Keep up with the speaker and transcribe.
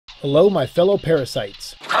Hello, my fellow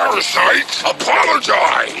parasites. Parasites,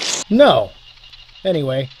 apologize! No!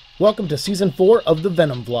 Anyway, welcome to Season 4 of the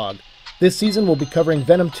Venom vlog. This season we'll be covering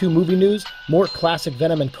Venom 2 movie news, more classic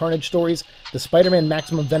Venom and Carnage stories, the Spider-Man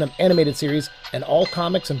Maximum Venom animated series, and all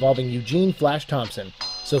comics involving Eugene Flash Thompson.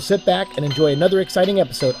 So sit back and enjoy another exciting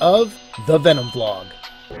episode of the Venom vlog.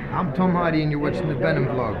 I'm Tom Hardy and you're watching the Venom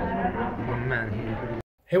vlog. I'm a man here.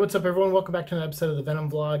 Hey, what's up everyone? Welcome back to another episode of the Venom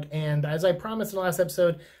vlog. And as I promised in the last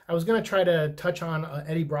episode, I was going to try to touch on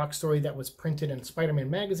Eddie Brock's story that was printed in Spider-Man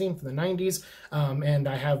magazine from the 90s. And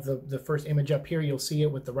I have the first image up here. You'll see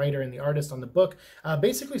it with the writer and the artist on the book.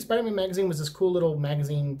 Basically, Spider-Man magazine was this cool little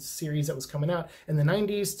magazine series that was coming out in the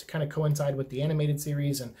 90s to kind of coincide with the animated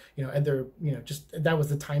series. And, just that was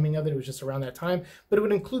the timing of it. It was just around that time. But it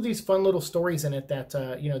would include these fun little stories in it that,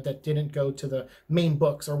 that didn't go to the main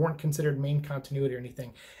books or weren't considered main continuity or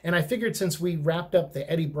anything. And I figured since we wrapped up the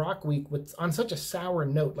Eddie Brock week on such a sour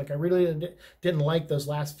note, like I really didn't like those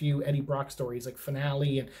last few Eddie Brock stories, like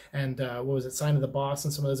Finale and what was it, Sign of the Boss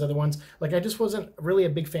and some of those other ones. Like I just wasn't really a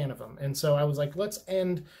big fan of them. And so I was like, let's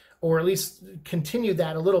end, or at least continue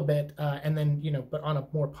that a little bit, and then, but on a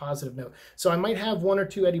more positive note. So I might have one or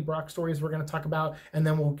two Eddie Brock stories we're going to talk about, and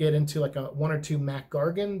then we'll get into like one or two Mac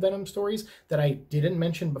Gargan Venom stories that I didn't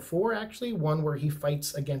mention before, actually. One where he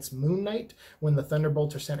fights against Moon Knight when the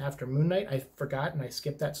Thunderbolts are sent after Moon Knight. I forgot, and I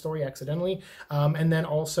skipped that story accidentally. And then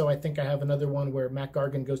also, I think I have another one where Mac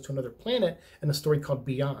Gargan goes to another planet in a story called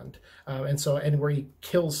Beyond, and where he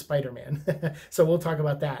kills Spider-Man. So we'll talk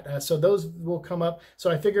about that. So those will come up.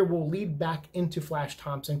 So I figure we'll lead back into Flash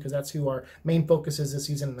Thompson because that's who our main focus is this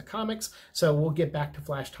season in the comics. So we'll get back to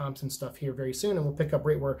Flash Thompson stuff here very soon, and we'll pick up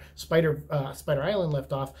right where Spider Island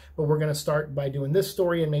left off. But we're going to start by doing this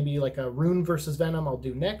story, and maybe like a Rune versus Venom I'll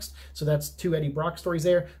do next. So that's two Eddie Brock stories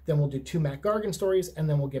there. Then we'll do two Mac Gargan stories, and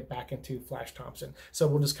then we'll get back into Flash Thompson. So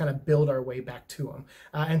we'll just kind of build our way back to him.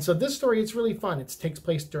 And so this story, it's really fun. It takes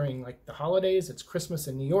place during like the holidays. It's Christmas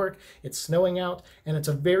in New York. It's snowing out, and it's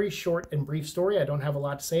a very short and brief story. I don't have a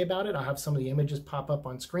lot to say about it. I'll have some of the images pop up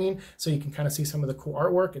on screen so you can kind of see some of the cool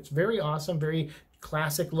artwork. It's very awesome, very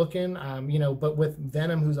classic looking, but with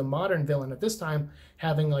Venom, who's a modern villain at this time,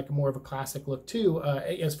 having like more of a classic look too,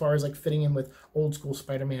 as far as like fitting in with old school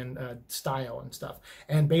Spider-Man style and stuff.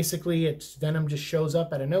 And basically it's Venom just shows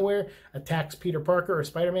up out of nowhere, attacks Peter Parker or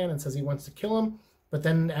Spider-Man and says he wants to kill him. But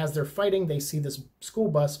then as they're fighting, they see this school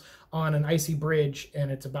bus on an icy bridge, and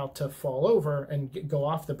it's about to fall over and go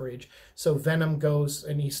off the bridge. So Venom goes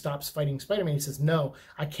and he stops fighting Spider-Man. He says, no,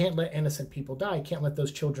 I can't let innocent people die. I can't let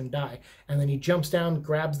those children die. And then he jumps down,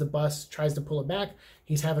 grabs the bus, tries to pull it back.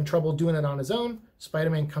 He's having trouble doing it on his own.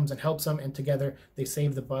 Spider-Man comes and helps him, and together they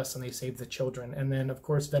save the bus and they save the children. And then, of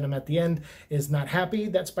course, Venom at the end is not happy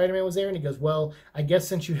that Spider-Man was there, and he goes, well, I guess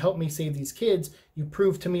since you helped me save these kids, you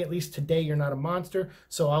proved to me at least today you're not a monster,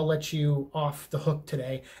 so I'll let you off the hook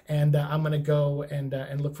today, and I'm going to go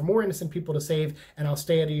and look for more innocent people to save, and I'll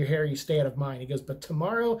stay out of your hair, you stay out of mine. He goes, but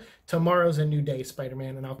tomorrow's a new day,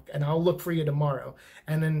 Spider-Man, and I'll look for you tomorrow.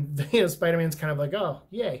 And then, Spider-Man's kind of like, oh,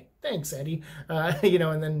 yay. Thanks, Eddie.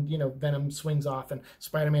 And then, Venom swings off and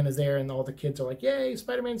Spider-Man is there and all the kids are like, yay,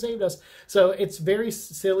 Spider-Man saved us. So it's very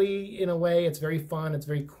silly in a way. It's very fun. It's a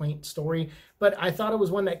very quaint story. But I thought it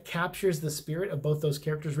was one that captures the spirit of both those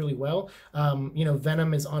characters really well.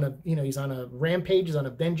 Venom is on he's on a rampage, he's on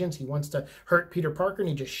a vengeance. He wants to hurt Peter Parker, and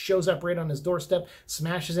he just shows up right on his doorstep,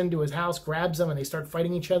 smashes into his house, grabs them, and they start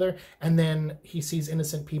fighting each other. And then he sees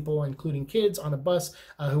innocent people, including kids, on a bus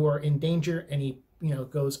who are in danger, and he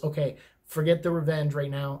goes, okay, forget the revenge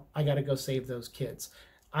right now. I got to go save those kids.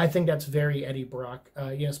 I think that's very Eddie Brock,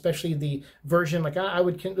 especially the version, like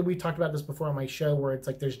we talked about this before on my show, where it's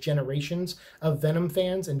like there's generations of Venom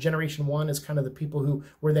fans, and generation one is kind of the people who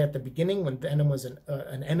were there at the beginning when Venom was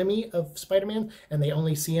an enemy of Spider-Man, and they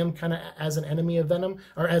only see him kind of as an enemy of Venom,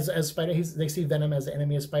 or as they see Venom as an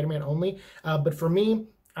enemy of Spider-Man only. But for me,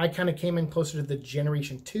 I kind of came in closer to the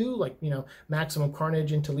generation 2, like, Maximum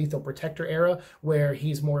Carnage into Lethal Protector era, where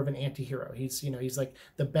he's more of an anti-hero. He's like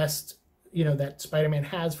the best, that Spider-Man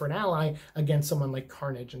has for an ally against someone like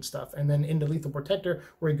Carnage and stuff. And then into Lethal Protector,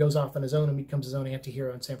 where he goes off on his own and becomes his own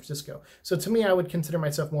anti-hero in San Francisco. So to me, I would consider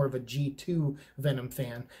myself more of a G2 Venom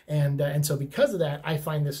fan. And so because of that, I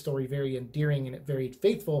find this story very endearing and very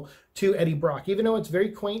faithful to Eddie Brock. Even though it's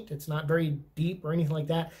very quaint, it's not very deep or anything like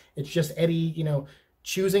that. It's just Eddie,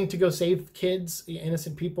 choosing to go save kids,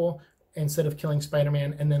 innocent people, instead of killing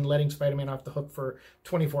Spider-Man and then letting Spider-Man off the hook for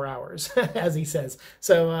 24 hours, as he says.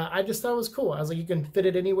 So I just thought it was cool. I was like, you can fit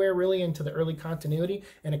it anywhere really into the early continuity,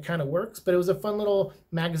 and it kind of works. But it was a fun little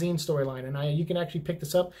magazine storyline, and you can actually pick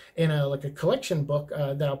this up in a collection book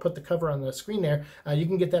that I'll put the cover on the screen there. You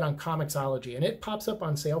can get that on Comixology, and it pops up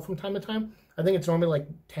on sale from time to time. I think it's normally like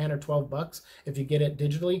 10 or 12 bucks if you get it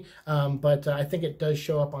digitally, but I think it does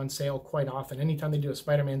show up on sale quite often. Anytime they do a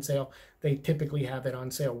Spider-Man sale, they typically have it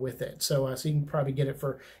on sale with it. So so you can probably get it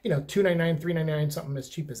for, $2.99, $3.99, something as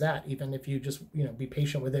cheap as that, even if you just, be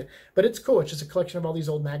patient with it. But it's cool. It's just a collection of all these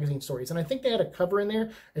old magazine stories. And I think they had a cover in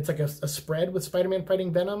there. It's like a spread with Spider-Man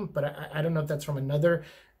fighting Venom, but I don't know if that's from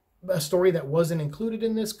a story that wasn't included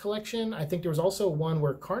in this collection. I think there was also one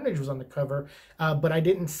where Carnage was on the cover, but I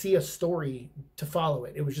didn't see a story to follow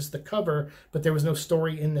it. It was just the cover, but there was no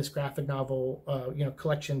story in this graphic novel,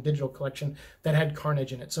 collection, digital collection that had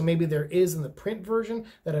Carnage in it. So maybe there is in the print version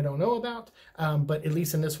that I don't know about, but at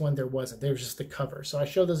least in this one there wasn't. There was just the cover. So I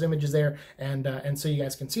show those images there, and so you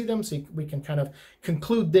guys can see them, so we can kind of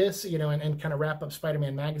conclude this, and kind of wrap up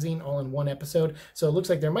Spider-Man Magazine all in one episode. So it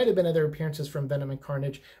looks like there might have been other appearances from Venom and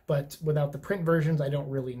Carnage, but without the print versions, I don't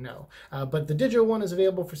really know. But the digital one is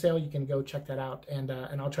available for sale. You can go check that out, and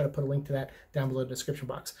I'll try to put a link to that down below in the description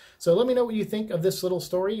box. So let me know what you think of this little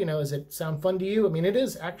story. Does it sound fun to you? I mean, it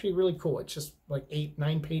is actually really cool. It's just like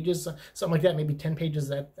 8-9 pages, something like that, maybe 10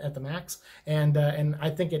 pages at the max, and I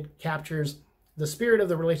think it captures the spirit of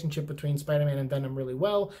the relationship between Spider-Man and Venom really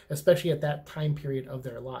well, especially at that time period of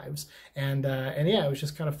their lives. And yeah, it was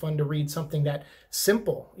just kind of fun to read something that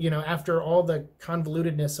simple, after all the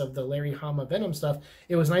convolutedness of the Larry Hama Venom stuff.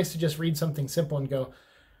 It was nice to just read something simple and go,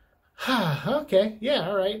 okay, yeah,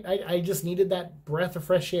 all right. I just needed that breath of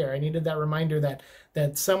fresh air. I needed that reminder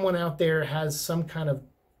that someone out there has some kind of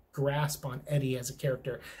grasp on Eddie as a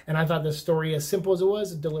character. And I thought this story, as simple as it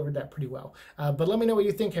was, it delivered that pretty well. But let me know what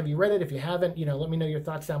you think. Have you read it? If you haven't, let me know your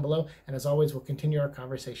thoughts down below. And as always, we'll continue our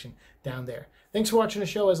conversation down there. Thanks for watching the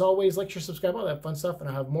show. As always, like, share, subscribe, all that fun stuff. And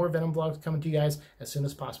I'll have more Venom vlogs coming to you guys as soon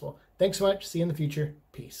as possible. Thanks so much. See you in the future.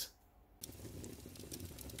 Peace.